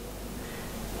techniques.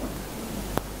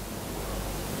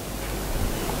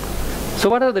 So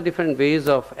what are the different ways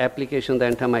of application of the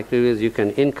antimicrobials? You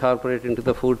can incorporate into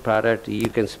the food product, you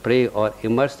can spray or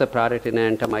immerse the product in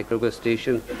an antimicrobial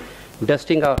station,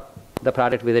 dusting out the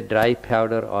product with a dry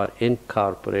powder, or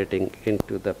incorporating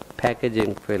into the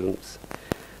packaging films.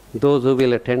 Those who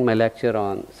will attend my lecture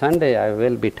on Sunday, I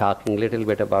will be talking a little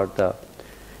bit about the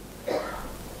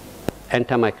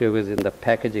antimicrobials in the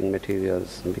packaging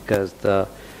materials, because the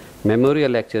memorial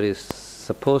lecture is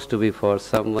supposed to be for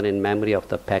someone in memory of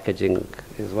the packaging,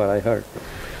 is what I heard.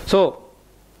 So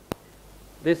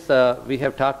this we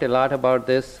have talked a lot about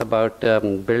this, about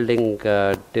building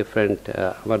different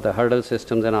about the hurdle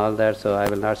systems and all that, so I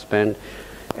will not spend.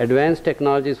 Advanced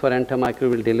technologies for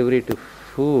antimicrobial delivery to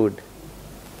food,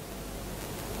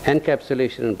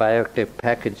 encapsulation and bioactive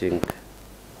packaging.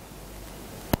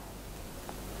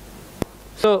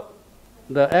 So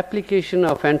the application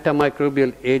of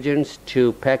antimicrobial agents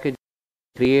to package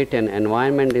create an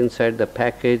environment inside the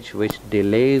package which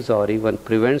delays or even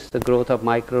prevents the growth of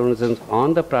microorganisms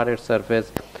on the product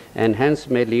surface, and hence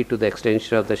may lead to the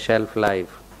extension of the shelf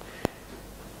life.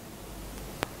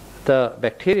 The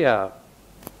bacteria,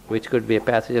 which could be a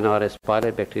pathogen or a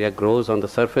spoiler bacteria, grows on the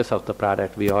surface of the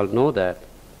product. We all know that.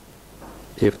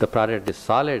 If the product is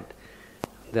solid,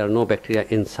 there are no bacteria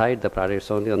inside the product,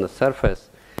 it's only on the surface.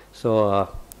 So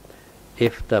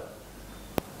if the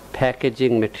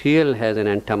packaging material has an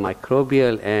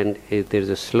antimicrobial, and if there is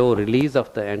a slow release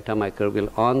of the antimicrobial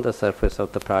on the surface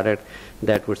of the product,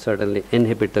 that would certainly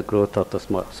inhibit the growth of the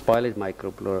spoilage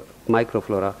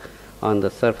microflora on the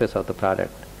surface of the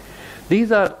product.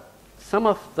 These are some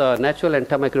of the natural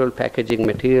antimicrobial packaging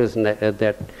materials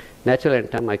that natural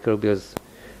antimicrobials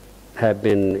have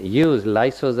been used.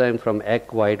 Lysozyme from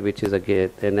egg white, which is a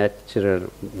natural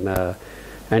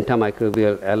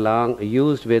antimicrobial,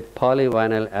 used with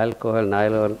polyvinyl alcohol,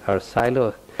 nylon, or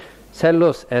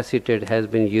cellulose acetate, has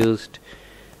been used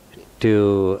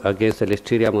against the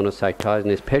Listeria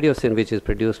monocytogenes. Pediosin, which is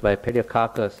produced by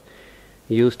Pediococcus,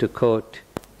 used to coat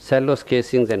cellulose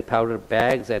casings and powder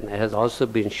bags, and has also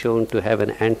been shown to have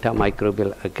an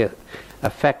antimicrobial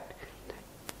effect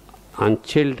on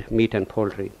chilled meat and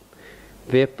poultry.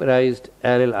 Vaporized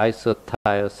aryl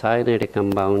isothiocyanate,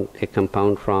 a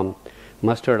compound from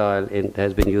mustard oil,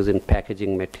 has been used in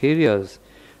packaging materials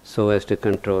so as to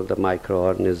control the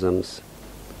microorganisms.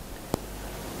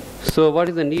 So what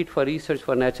is the need for research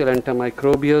for natural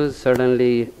antimicrobials?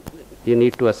 Certainly you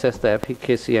need to assess the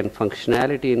efficacy and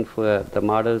functionality in the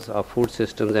models of food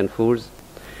systems and foods.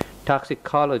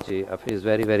 Toxicology is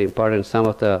very, very important. Some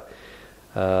of the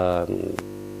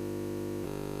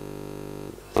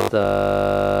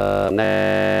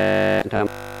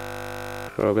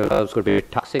antimicrobials could be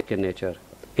toxic in nature.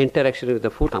 Interaction with the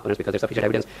food components, because there's sufficient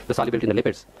evidence the solubility in the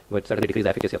lipids would certainly decrease the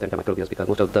efficacy of the antimicrobials, because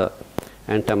most of the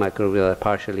antimicrobials are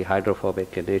partially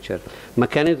hydrophobic in nature.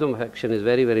 Mechanism of action is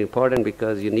very, very important,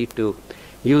 because you need to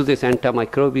use this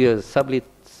antimicrobials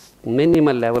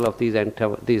minimal level of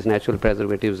these natural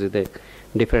preservatives with a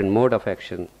different mode of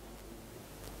action.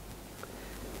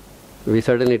 We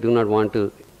certainly do not want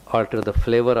to alter the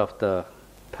flavor of the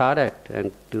product,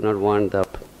 and do not want the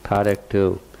product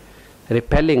to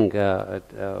repelling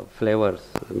flavors,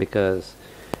 because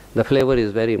the flavor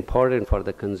is very important for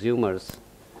the consumers,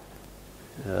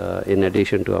 in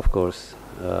addition to, of course,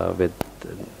 with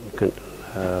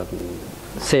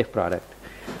safe product.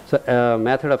 So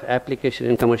method of application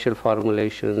in commercial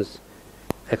formulations,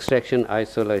 extraction,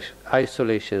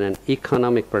 isolation, and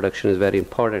economic production is very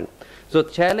important. So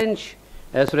challenge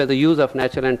as far as the use of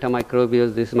natural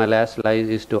antimicrobials, this is my last slide,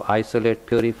 is to isolate,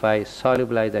 purify,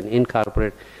 solubilize, and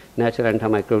incorporate natural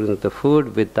antimicrobials into the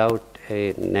food without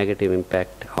a negative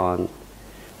impact on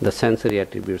the sensory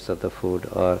attributes of the food,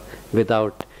 or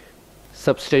without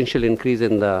substantial increase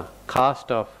in the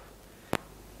cost of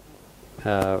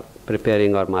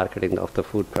preparing or marketing of the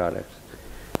food products.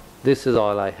 This is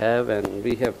all I have, and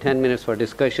we have 10 minutes for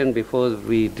discussion before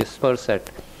we disperse at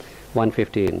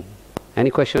 1:15. Any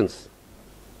questions?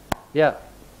 Yeah.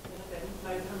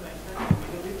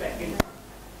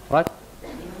 What?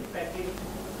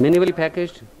 Minimally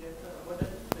packaged?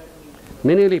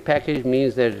 Minimally packaged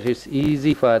means that it's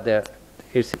easy for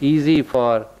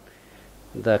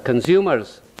the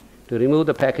consumers to remove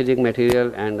the packaging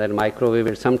material and then microwave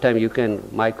it. Sometimes you can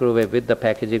microwave with the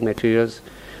packaging materials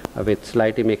with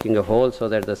slightly making a hole so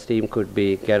that the steam could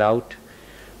get out.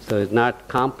 So it's not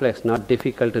complex, not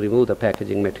difficult to remove the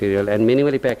packaging material. And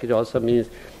minimally packaged also means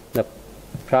the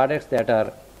products that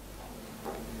are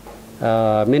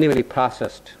minimally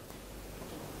processed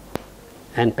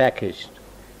and packaged,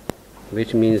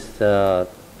 which means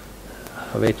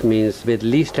with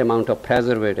least amount of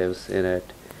preservatives in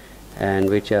it, and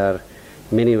which are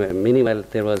minimal.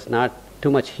 There was not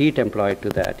too much heat employed to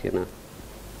that, you know.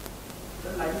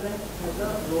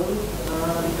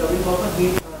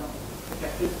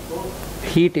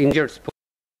 Heat injured spores,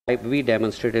 like we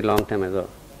demonstrated a long time ago.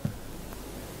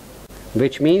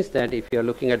 Which means that if you are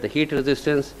looking at the heat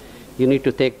resistance, you need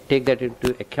to take that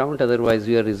into account, otherwise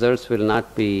your results will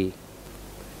not be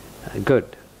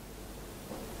good.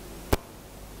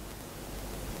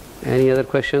 Any other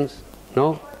questions?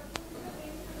 No?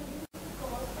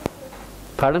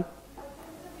 Pardon?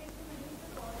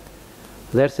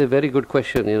 That's a very good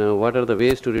question. You know, what are the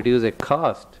ways to reduce a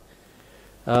cost?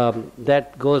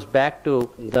 That goes back to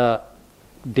the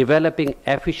developing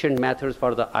efficient methods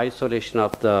for the isolation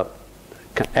of the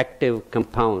active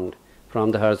compound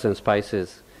from the herbs and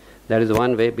spices. That is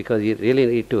one way, because you really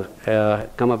need to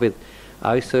come up with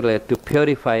isolate to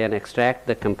purify and extract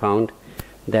the compound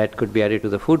that could be added to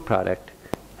the food product.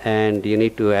 And you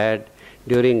need to add,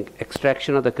 during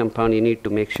extraction of the compound, you need to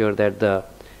make sure that the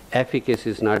efficacy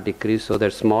is not decreased, so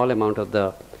that small amount of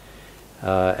the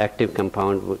active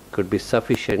compound could be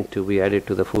sufficient to be added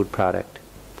to the food product.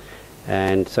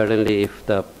 And certainly if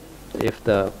the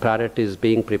product is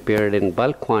being prepared in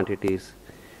bulk quantities,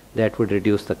 that would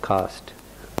reduce the cost.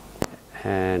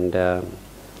 And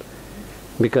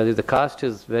because if the cost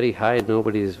is very high,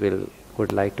 nobody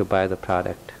would like to buy the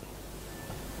product.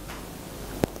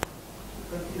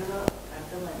 Consider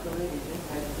antimicrobial agent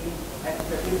has been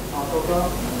extracted out of a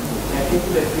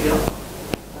native bacteria,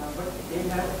 but they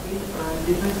have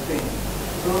different strains.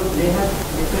 So they have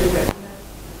different effectiveness.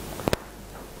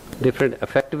 Different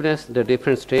effectiveness? The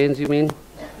different strains, you mean?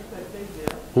 Active bacteria is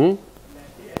there. Hmm?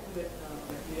 Active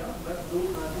bacteria, but two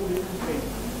different strains.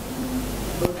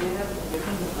 So they have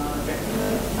different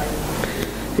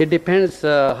effectiveness. It depends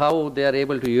how they are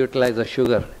able to utilize the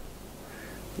sugar,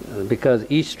 because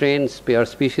each strain or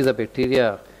species of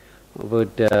bacteria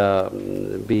would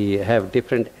have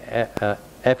different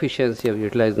efficiency of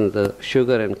utilizing the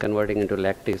sugar and converting into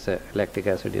lactic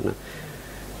acid. You know,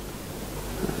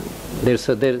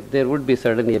 there would be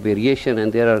certainly a variation,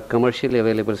 and there are commercially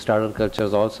available starter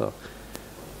cultures also.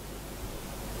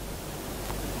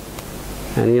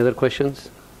 Any other questions?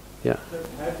 Yeah.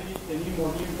 Any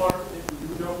modeling for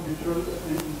use of natural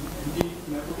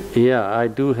anti-narcotics? Yeah, I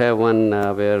do have one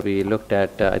where we looked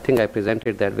at, I think I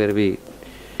presented that, where we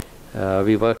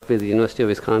worked with the University of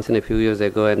Wisconsin a few years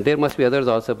ago, and there must be others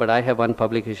also, but I have one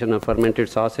publication on fermented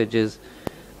sausages,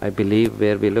 I believe,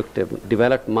 where we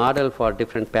developed model for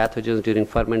different pathogens during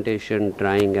fermentation,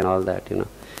 drying and all that, you know,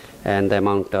 and the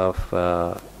amount of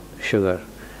sugar.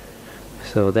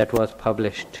 So that was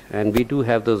published, and we do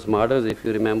have those models, if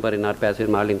you remember, in our passage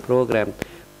modeling program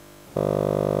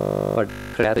for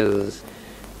pathogens,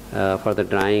 for the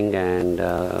drying and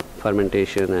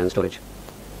fermentation and storage.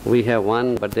 We have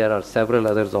one, but there are several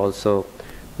others also,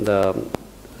 the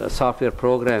software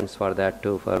programs for that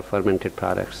too, for fermented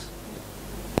products.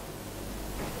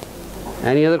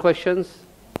 Any other questions?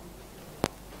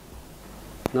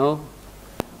 No?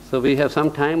 So we have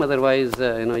some time, otherwise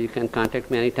you can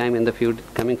contact me anytime in the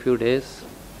coming few days.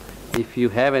 If you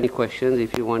have any questions,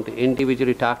 if you want to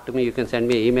individually talk to me, you can send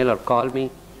me an email or call me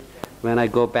when I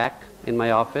go back in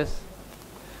my office,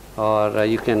 or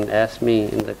you can ask me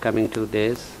in the coming 2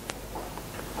 days.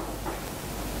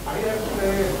 I have a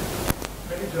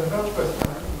very general question,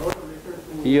 not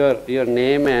related to Your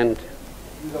name and...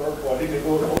 our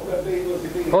coordinator.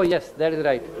 Oh yes, that is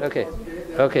right. Okay.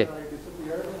 Okay.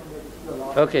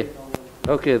 Okay.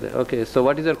 Okay. Okay. So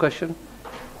what is your question?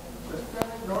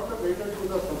 Question is not related to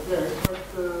the subject, but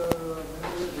when we are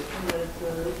looking at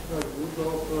the use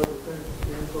of different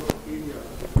strains of bacteria,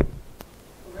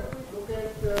 when we look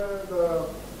at the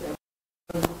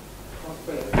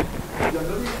aspect,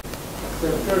 generally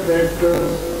accepted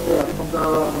that from the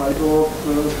microbes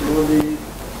slowly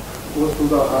goes to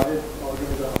the higher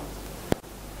organisms.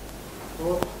 So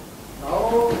now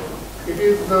it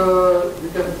is, we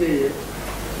can say,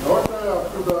 not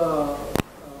up to the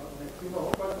maximum,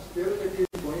 but still it is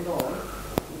going on.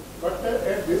 But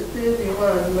at this stage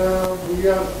even we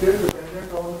are still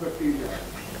dependent on bacteria.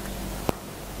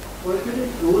 So actually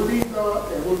slowly the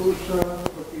evolution,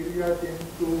 bacteria came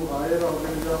to higher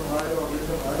organism, higher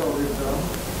organism, higher organism.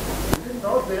 It is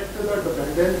not that the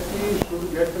dependency should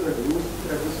get reduced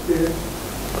at this stage.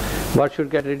 What should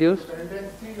get reduced?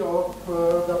 Dependency of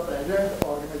the present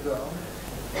organism,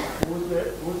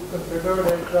 who's considered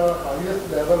at the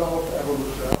highest level of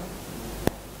evolution,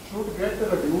 should get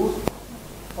reduced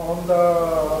on the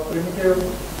primitive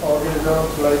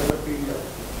organisms like bacteria.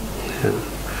 Yeah.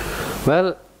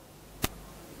 Well,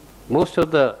 most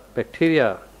of the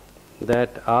bacteria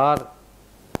that are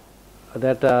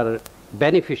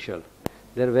beneficial,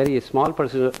 there are very small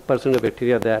percent of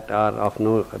bacteria that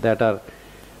are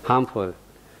harmful.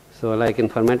 So like in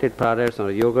fermented products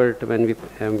or yogurt when we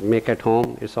make at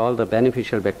home, it's all the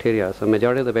beneficial bacteria. So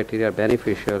majority of the bacteria are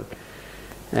beneficial.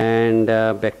 And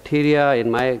bacteria,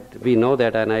 we know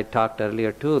that, and I talked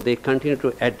earlier too, they continue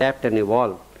to adapt and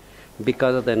evolve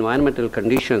because of the environmental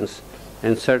conditions,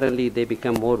 and certainly they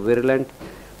become more virulent,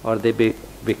 or they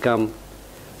become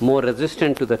more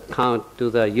resistant to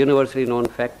the universally known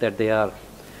fact that they are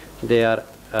that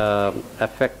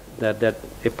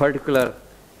a particular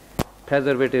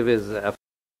preservative is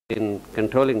in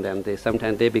controlling them.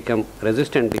 Sometimes they become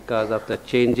resistant because of the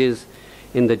changes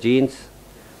in the genes,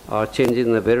 or changes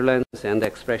in the virulence and the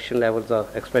expression of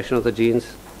the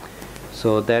genes.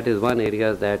 So that is one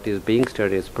area that is being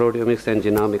studied, is proteomics and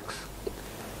genomics.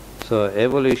 So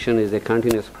evolution is a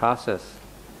continuous process,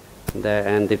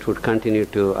 and it would continue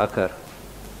to occur.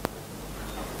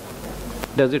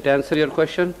 Does it answer your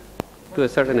question to a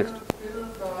certain extent? Still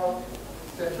the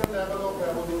second level of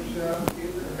evolution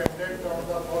is dependent on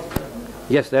the first level.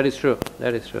 Yes, that is true.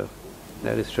 That is true.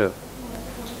 That is true.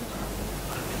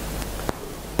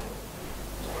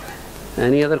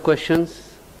 Any other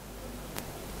questions?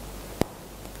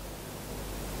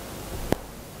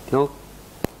 No?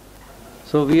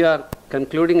 So we are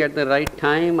concluding at the right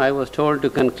time. I was told to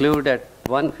conclude at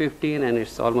 1:15 and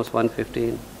it's almost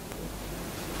 1:15.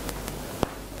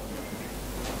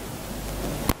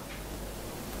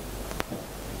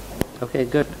 Okay,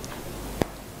 good.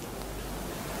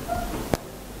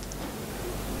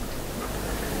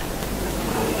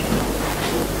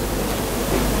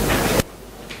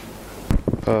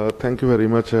 Thank you very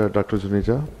much, Dr.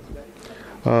 Juneja.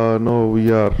 Now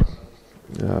we are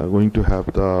going to have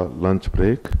the lunch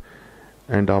break,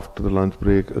 and after the lunch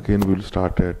break again we will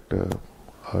start at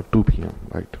 2 p.m.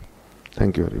 right?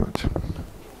 Thank you very much.